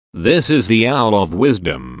This is the Owl of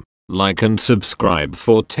Wisdom. Like and subscribe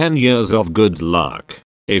for 10 years of good luck.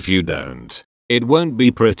 If you don't, it won't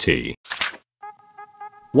be pretty.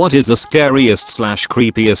 What is the scariest /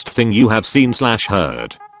 creepiest thing you have seen /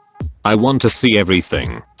 heard? I want to see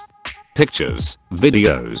everything. Pictures,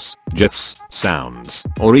 videos, GIFs, sounds,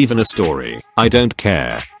 or even a story. I don't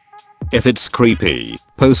care. If it's creepy,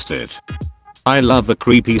 post it. I love the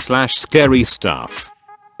creepy / scary stuff.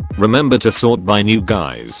 Remember to sort by new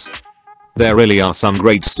guys. There really are some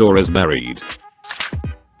great stories buried.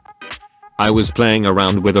 I was playing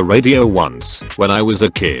around with a radio once when I was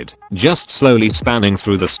a kid, just slowly spanning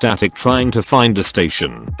through the static trying to find a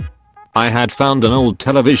station. I had found an old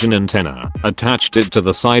television antenna, attached it to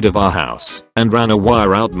the side of our house, and ran a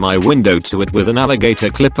wire out my window to it with an alligator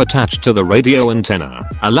clip attached to the radio antenna,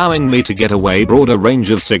 allowing me to get a way broader range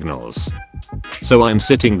of signals. So I'm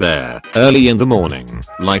sitting there, early in the morning,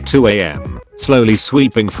 like 2 AM, slowly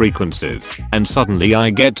sweeping frequencies, and suddenly I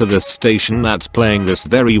get to this station that's playing this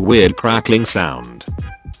very weird crackling sound.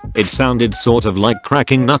 It sounded sort of like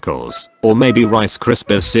cracking knuckles, or maybe Rice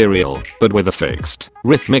Krispies cereal, but with a fixed,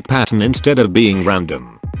 rhythmic pattern instead of being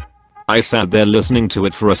random. I sat there listening to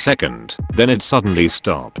it for a second, then it suddenly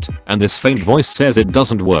stopped, and this faint voice says it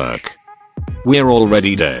doesn't work. We're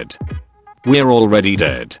already dead. We're already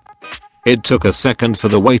dead. It took a second for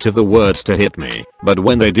the weight of the words to hit me, but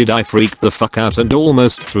when they did I freaked the fuck out and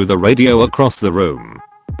almost threw the radio across the room.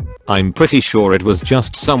 I'm pretty sure it was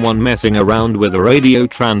just someone messing around with a radio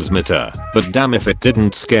transmitter, but damn if it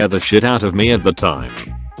didn't scare the shit out of me at the time.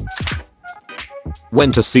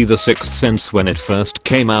 Went to see The Sixth Sense when it first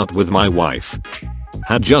came out with my wife.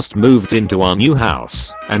 Had just moved into our new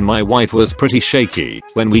house, and my wife was pretty shaky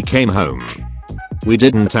when we came home. We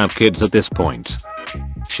didn't have kids at this point.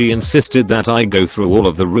 She insisted that I go through all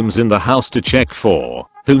of the rooms in the house to check for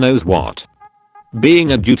who knows what.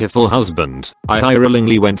 Being a dutiful husband, I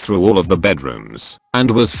hurriedly went through all of the bedrooms and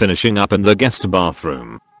was finishing up in the guest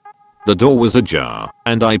bathroom. The door was ajar,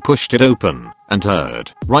 and I pushed it open and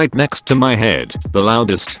heard, right next to my head, the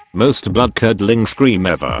loudest, most blood-curdling scream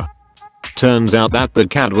ever. Turns out that the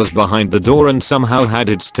cat was behind the door and somehow had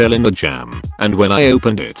its tail in the jam, and when I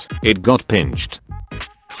opened it, it got pinched.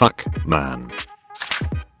 Fuck, man.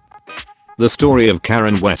 The story of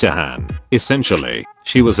Karen Wetterhan. Essentially,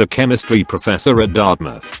 she was a chemistry professor at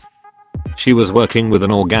Dartmouth. She was working with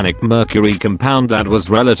an organic mercury compound that was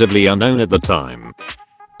relatively unknown at the time.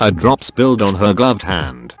 A drop spilled on her gloved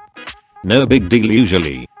hand. No big deal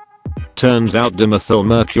usually. Turns out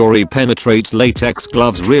dimethylmercury penetrates latex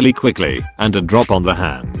gloves really quickly, and a drop on the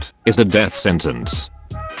hand is a death sentence.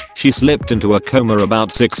 She slipped into a coma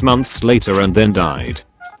about 6 months later and then died.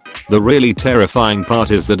 The really terrifying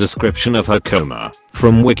part is the description of her coma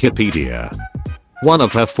from Wikipedia. One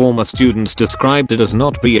of her former students described it as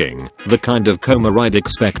not being the kind of coma I'd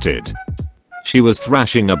expected. She was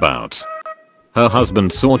thrashing about. Her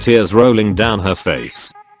husband saw tears rolling down her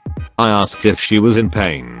face. I asked if she was in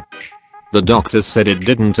pain. The doctors said it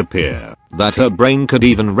didn't appear that her brain could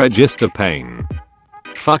even register pain.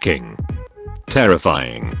 Fucking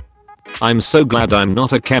terrifying. I'm so glad I'm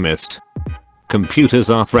not a chemist. Computers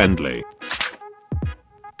are friendly.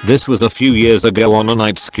 This was a few years ago on a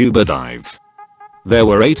night scuba dive. There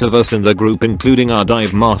were 8 of us in the group including our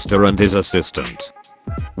dive master and his assistant.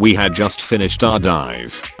 We had just finished our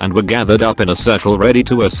dive and were gathered up in a circle ready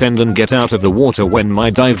to ascend and get out of the water when my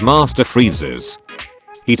dive master freezes.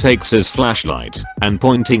 He takes his flashlight and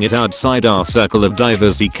pointing it outside our circle of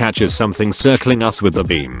divers he catches something circling us with the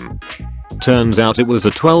beam. Turns out it was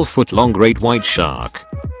a 12-foot long great white shark.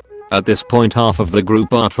 At this point half of the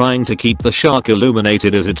group are trying to keep the shark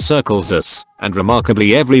illuminated as it circles us, and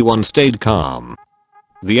remarkably everyone stayed calm.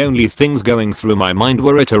 The only things going through my mind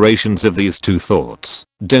were iterations of these two thoughts: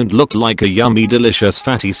 don't look like a yummy delicious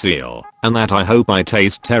fatty seal, and that I hope I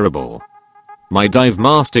taste terrible. My dive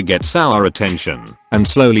master gets our attention and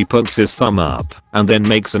slowly puts his thumb up and then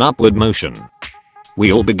makes an upward motion.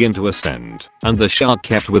 We all begin to ascend, and the shark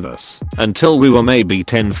kept with us until we were maybe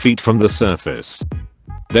 10 feet from the surface.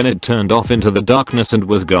 Then it turned off into the darkness and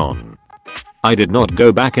was gone. I did not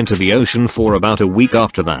go back into the ocean for about a week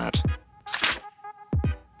after that.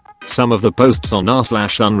 Some of the posts on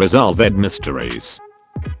r/unresolved mysteries.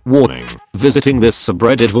 Warning, visiting this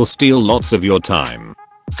subreddit will steal lots of your time.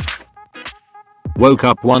 Woke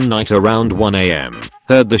up one night around 1 AM,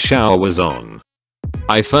 heard the shower was on.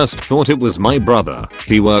 I first thought it was my brother,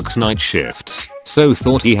 he works night shifts, so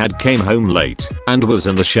thought he had came home late and was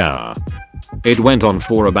in the shower. It went on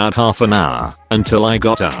for about half an hour until I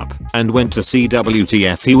got up and went to see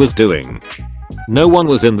WTF he was doing. No one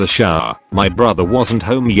was in the shower, my brother wasn't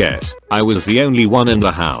home yet, I was the only one in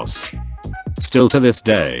the house. Still to this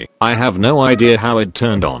day, I have no idea how it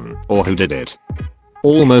turned on or who did it.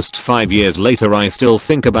 Almost 5 years later I still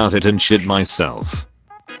think about it and shit myself.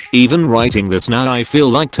 Even writing this now I feel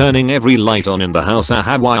like turning every light on in the house.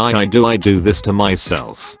 Why do I do this to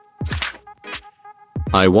myself?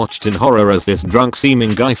 I watched in horror as this drunk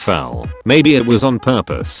seeming guy fell, maybe it was on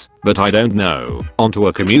purpose, but I don't know, onto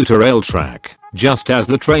a commuter rail track, just as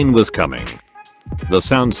the train was coming. The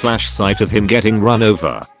sound/sight of him getting run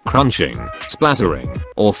over, crunching, splattering,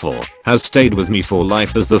 awful, has stayed with me for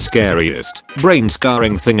life as the scariest,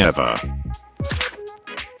 brain-scarring thing ever.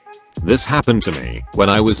 This happened to me when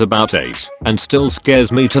I was about 8 and still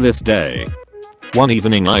scares me to this day. One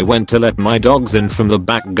evening I went to let my dogs in from the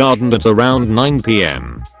back garden at around 9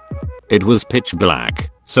 PM. It was pitch black,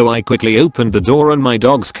 so I quickly opened the door and my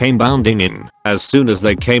dogs came bounding in. As soon as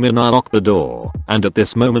they came in I locked the door, and at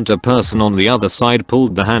this moment a person on the other side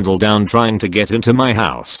pulled the handle down trying to get into my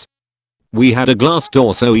house. We had a glass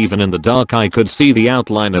door so even in the dark I could see the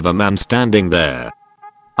outline of a man standing there.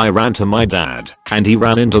 I ran to my dad, and he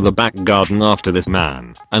ran into the back garden after this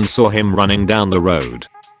man, and saw him running down the road.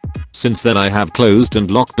 Since then I have closed and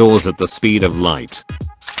locked doors at the speed of light.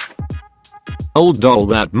 Old doll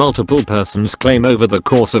that multiple persons claim over the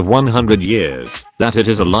course of 100 years that it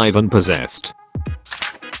is alive and possessed.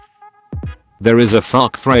 There is a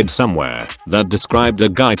FAQ thread somewhere that described a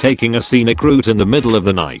guy taking a scenic route in the middle of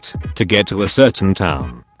the night to get to a certain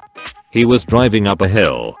town. He was driving up a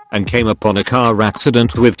hill and came upon a car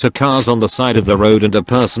accident with 2 cars on the side of the road and a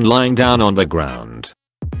person lying down on the ground.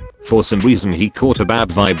 For some reason he caught a bad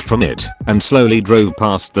vibe from it and slowly drove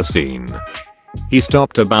past the scene. He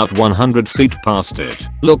stopped about 100 feet past it,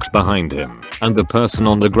 looked behind him, and the person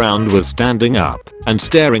on the ground was standing up and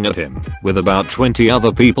staring at him, with about 20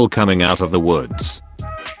 other people coming out of the woods.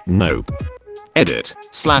 Nope.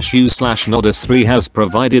 Edit/u/Nodus3 has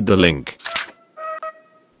provided the link.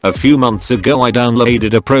 A few months ago I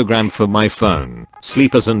downloaded a program for my phone,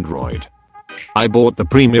 Sleeper's Android. I bought the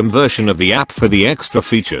premium version of the app for the extra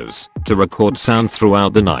features to record sound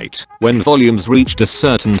throughout the night when volumes reached a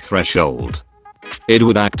certain threshold. It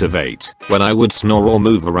would activate when I would snore or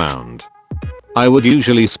move around. I would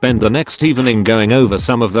usually spend the next evening going over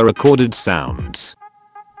some of the recorded sounds.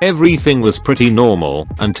 Everything was pretty normal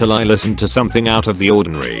until I listened to something out of the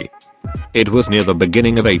ordinary. It was near the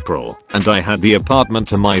beginning of April and I had the apartment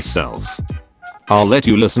to myself. I'll let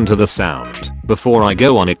you listen to the sound before I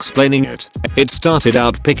go on explaining it. It started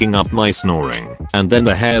out picking up my snoring, and then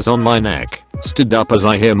the hairs on my neck stood up as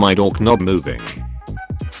I hear my door knob moving.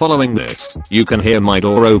 Following this, you can hear my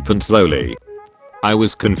door open slowly. I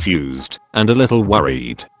was confused and a little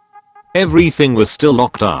worried. Everything was still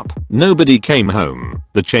locked up, nobody came home,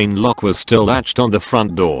 the chain lock was still latched on the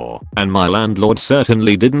front door, and my landlord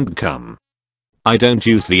certainly didn't come. I don't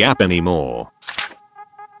use the app anymore.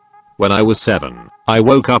 When I was 7, I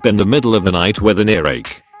woke up in the middle of the night with an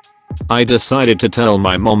earache. I decided to tell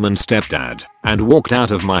my mom and stepdad and walked out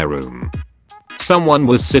of my room. Someone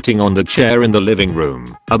was sitting on the chair in the living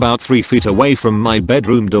room, about 3 feet away from my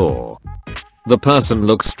bedroom door. The person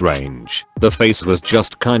looked strange, the face was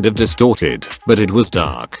just kind of distorted, but it was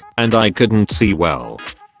dark, and I couldn't see well.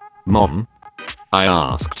 "Mom?" I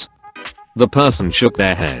asked. The person shook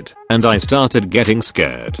their head, and I started getting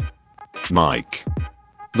scared. "Mike?"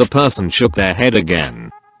 The person shook their head again.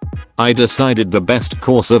 I decided the best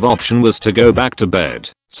course of option was to go back to bed,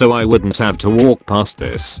 so I wouldn't have to walk past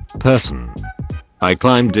this person. I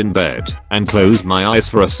climbed in bed and closed my eyes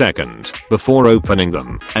for a second before opening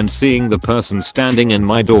them and seeing the person standing in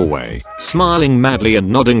my doorway, smiling madly and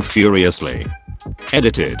nodding furiously.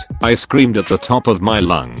 Edited, I screamed at the top of my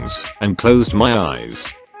lungs and closed my eyes.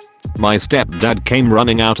 My stepdad came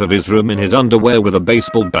running out of his room in his underwear with a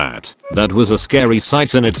baseball bat. That was a scary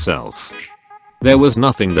sight in itself. There was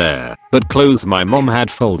nothing there but clothes my mom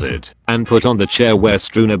had folded and put on the chair where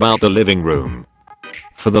strewn about the living room.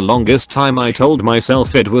 For the longest time I told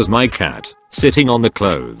myself it was my cat sitting on the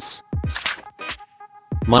clothes.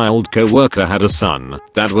 My old co-worker had a son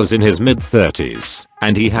that was in his mid-30s,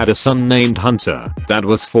 and he had a son named Hunter that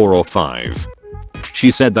was 4 or 5.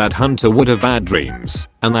 She said that Hunter would have bad dreams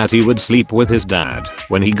and that he would sleep with his dad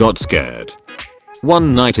when he got scared.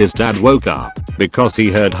 One night his dad woke up because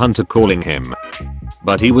he heard Hunter calling him.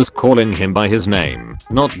 But he was calling him by his name,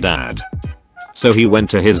 not dad. So he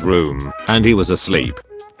went to his room and he was asleep.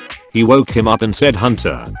 He woke him up and said,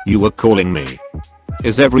 "Hunter, you were calling me.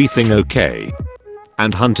 Is everything okay?"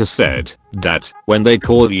 And Hunter said, "Dad, when they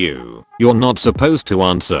call you, you're not supposed to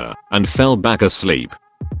answer," and fell back asleep.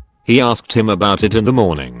 He asked him about it in the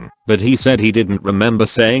morning, but he said he didn't remember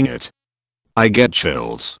saying it. I get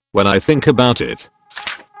chills when I think about it.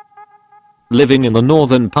 Living in the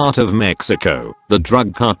northern part of Mexico, the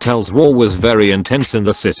drug cartel's war was very intense in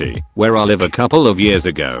the city where I live a couple of years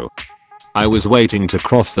ago. I was waiting to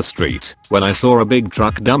cross the street when I saw a big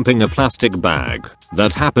truck dumping a plastic bag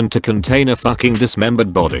that happened to contain a fucking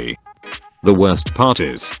dismembered body. The worst part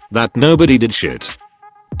is that nobody did shit.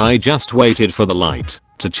 I just waited for the light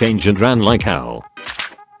to change and ran like hell.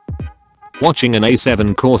 Watching an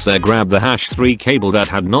A7 Corsair grab the #3 cable that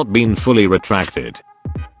had not been fully retracted.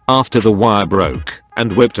 After the wire broke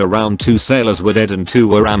and whipped around, 2 sailors were dead and 2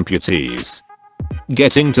 were amputees.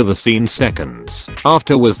 Getting to the scene seconds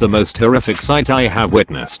after was the most horrific sight I have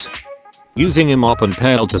witnessed. Using a mop and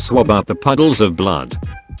pail to swab out the puddles of blood.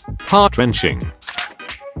 Heart-wrenching.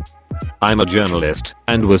 I'm a journalist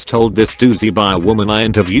and was told this doozy by a woman I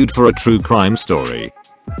interviewed for a true crime story.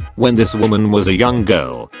 When this woman was a young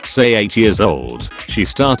girl, say 8 years old, she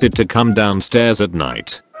started to come downstairs at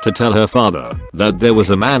night to tell her father that there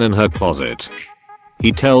was a man in her closet.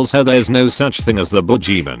 He tells her there's no such thing as the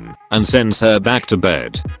boogeyman and sends her back to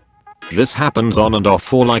bed. This happens on and off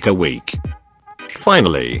for like a week.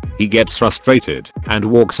 Finally, he gets frustrated and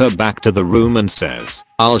walks her back to the room and says,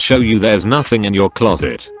 "I'll show you there's nothing in your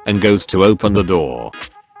closet," and goes to open the door.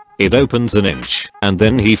 It opens an inch and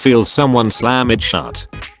then he feels someone slam it shut.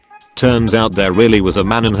 Turns out there really was a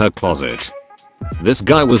man in her closet. This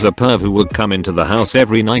guy was a perv who would come into the house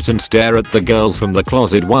every night and stare at the girl from the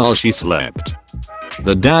closet while she slept.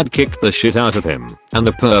 The dad kicked the shit out of him and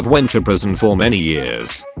the perv went to prison for many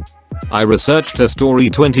years. I researched her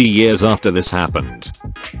story 20 years after this happened.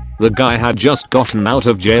 The guy had just gotten out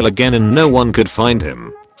of jail again and no one could find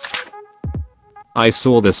him. I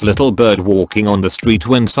saw this little bird walking on the street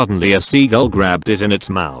when suddenly a seagull grabbed it in its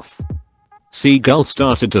mouth. Seagull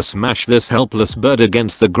started to smash this helpless bird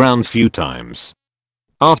against the ground few times.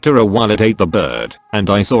 After a while it ate the bird, and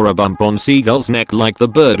I saw a bump on Seagull's neck like the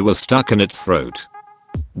bird was stuck in its throat.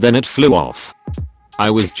 Then it flew off. I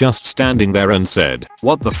was just standing there and said,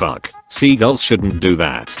 "What the fuck? Seagulls shouldn't do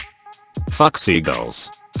that. Fuck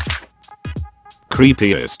seagulls."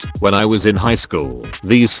 Creepiest. When I was in high school,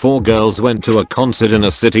 these 4 girls went to a concert in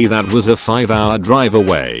a city that was a 5-hour drive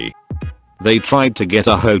away. They tried to get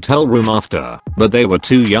a hotel room after, but they were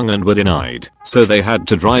too young and were denied, so they had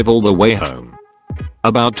to drive all the way home.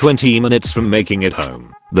 About 20 minutes from making it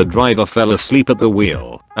home, the driver fell asleep at the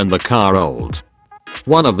wheel, and the car rolled.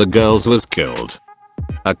 One of the girls was killed.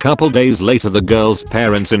 A couple days later the girl's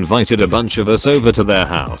parents invited a bunch of us over to their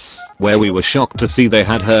house, where we were shocked to see they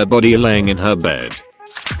had her body laying in her bed.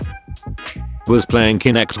 Was playing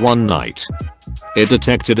Kinect one night. It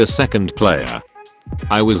detected a second player.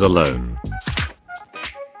 I was alone.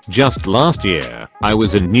 Just last year, I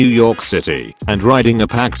was in New York City and riding a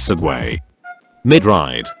packed subway.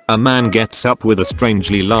 Mid-ride, a man gets up with a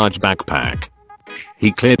strangely large backpack.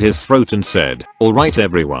 He cleared his throat and said, "Alright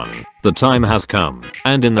everyone, the time has come,"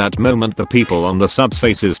 and in that moment the people on the sub's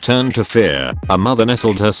faces turned to fear. A mother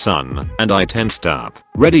nestled her son, and I tensed up,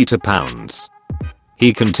 ready to pounce.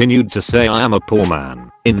 He continued to say, "I am a poor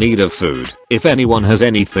man, in need of food. If anyone has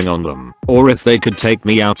anything on them, or if they could take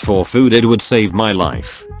me out for food, it would save my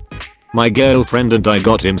life." My girlfriend and I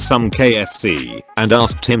got him some KFC and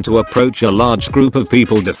asked him to approach a large group of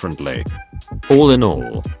people differently. All in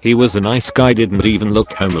all, he was a nice guy, didn't even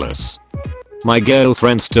look homeless. My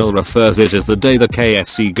girlfriend still refers it as the day the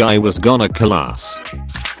KFC guy was gonna kill us.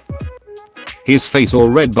 His Face or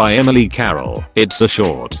Read by Emily Carroll. It's a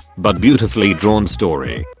short, but beautifully drawn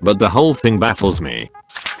story, but the whole thing baffles me.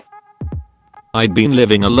 I'd been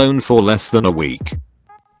living alone for less than a week.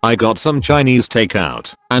 I got some Chinese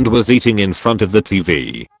takeout and was eating in front of the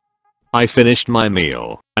TV. I finished my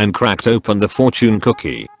meal and cracked open the fortune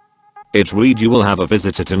cookie. It read, "You will have a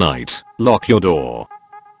visitor tonight, lock your door."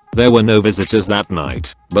 There were no visitors that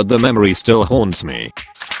night, but the memory still haunts me.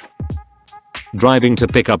 Driving to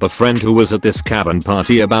pick up a friend who was at this cabin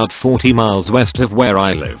party about 40 miles west of where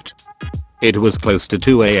I lived. It was close to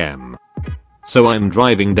 2 AM. So I'm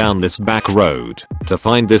driving down this back road to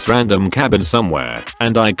find this random cabin somewhere,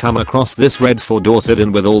 and I come across this red 4-door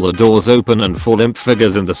sedan with all the doors open and 4 limp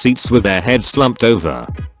figures in the seats with their heads slumped over.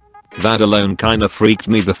 That alone kinda freaked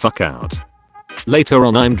me the fuck out. Later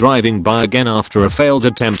on I'm driving by again after a failed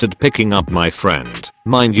attempt at picking up my friend.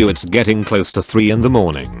 Mind you, it's getting close to 3 in the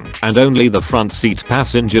morning, and only the front seat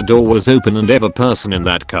passenger door was open and every person in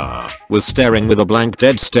that car was staring with a blank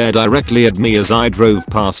dead stare directly at me as I drove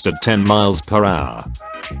past at 10 miles per hour.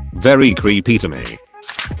 Very creepy to me.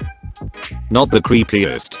 Not the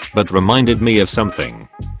creepiest, but reminded me of something.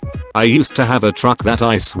 I used to have a truck that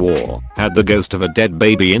I swore had the ghost of a dead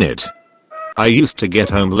baby in it. I used to get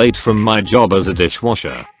home late from my job as a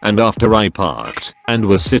dishwasher, and after I parked and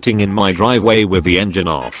was sitting in my driveway with the engine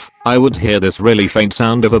off, I would hear this really faint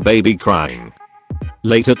sound of a baby crying.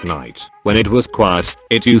 Late at night, when it was quiet,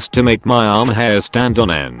 it used to make my arm hair stand on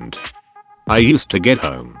end. I used to get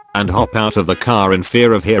home and hop out of the car in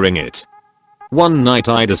fear of hearing it. One night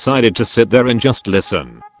I decided to sit there and just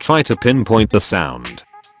listen, try to pinpoint the sound.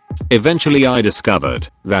 Eventually I discovered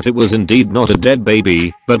that it was indeed not a dead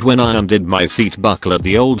baby, but when I undid my seat buckle at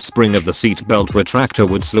the old spring of the seatbelt retractor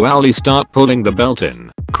would slowly start pulling the belt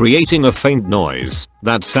in, creating a faint noise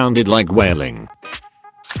that sounded like wailing.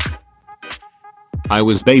 I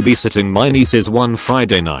was babysitting my nieces one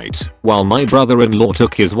Friday night while my brother-in-law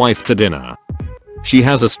took his wife to dinner. She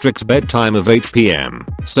has a strict bedtime of 8 p.m,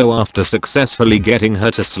 so after successfully getting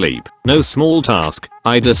her to sleep, no small task,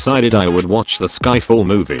 I decided I would watch the Skyfall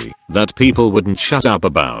movie that people wouldn't shut up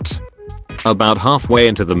about. About halfway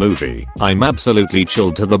into the movie, I'm absolutely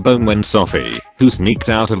chilled to the bone when Sophie, who sneaked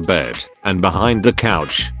out of bed and behind the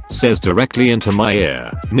couch, says directly into my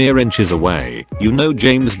ear, mere inches away, "You know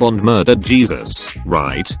James Bond murdered Jesus,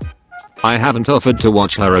 right?" I haven't offered to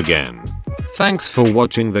watch her again. Thanks for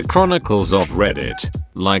watching the Chronicles of Reddit.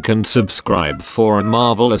 Like and subscribe for a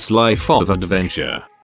marvelous life of adventure.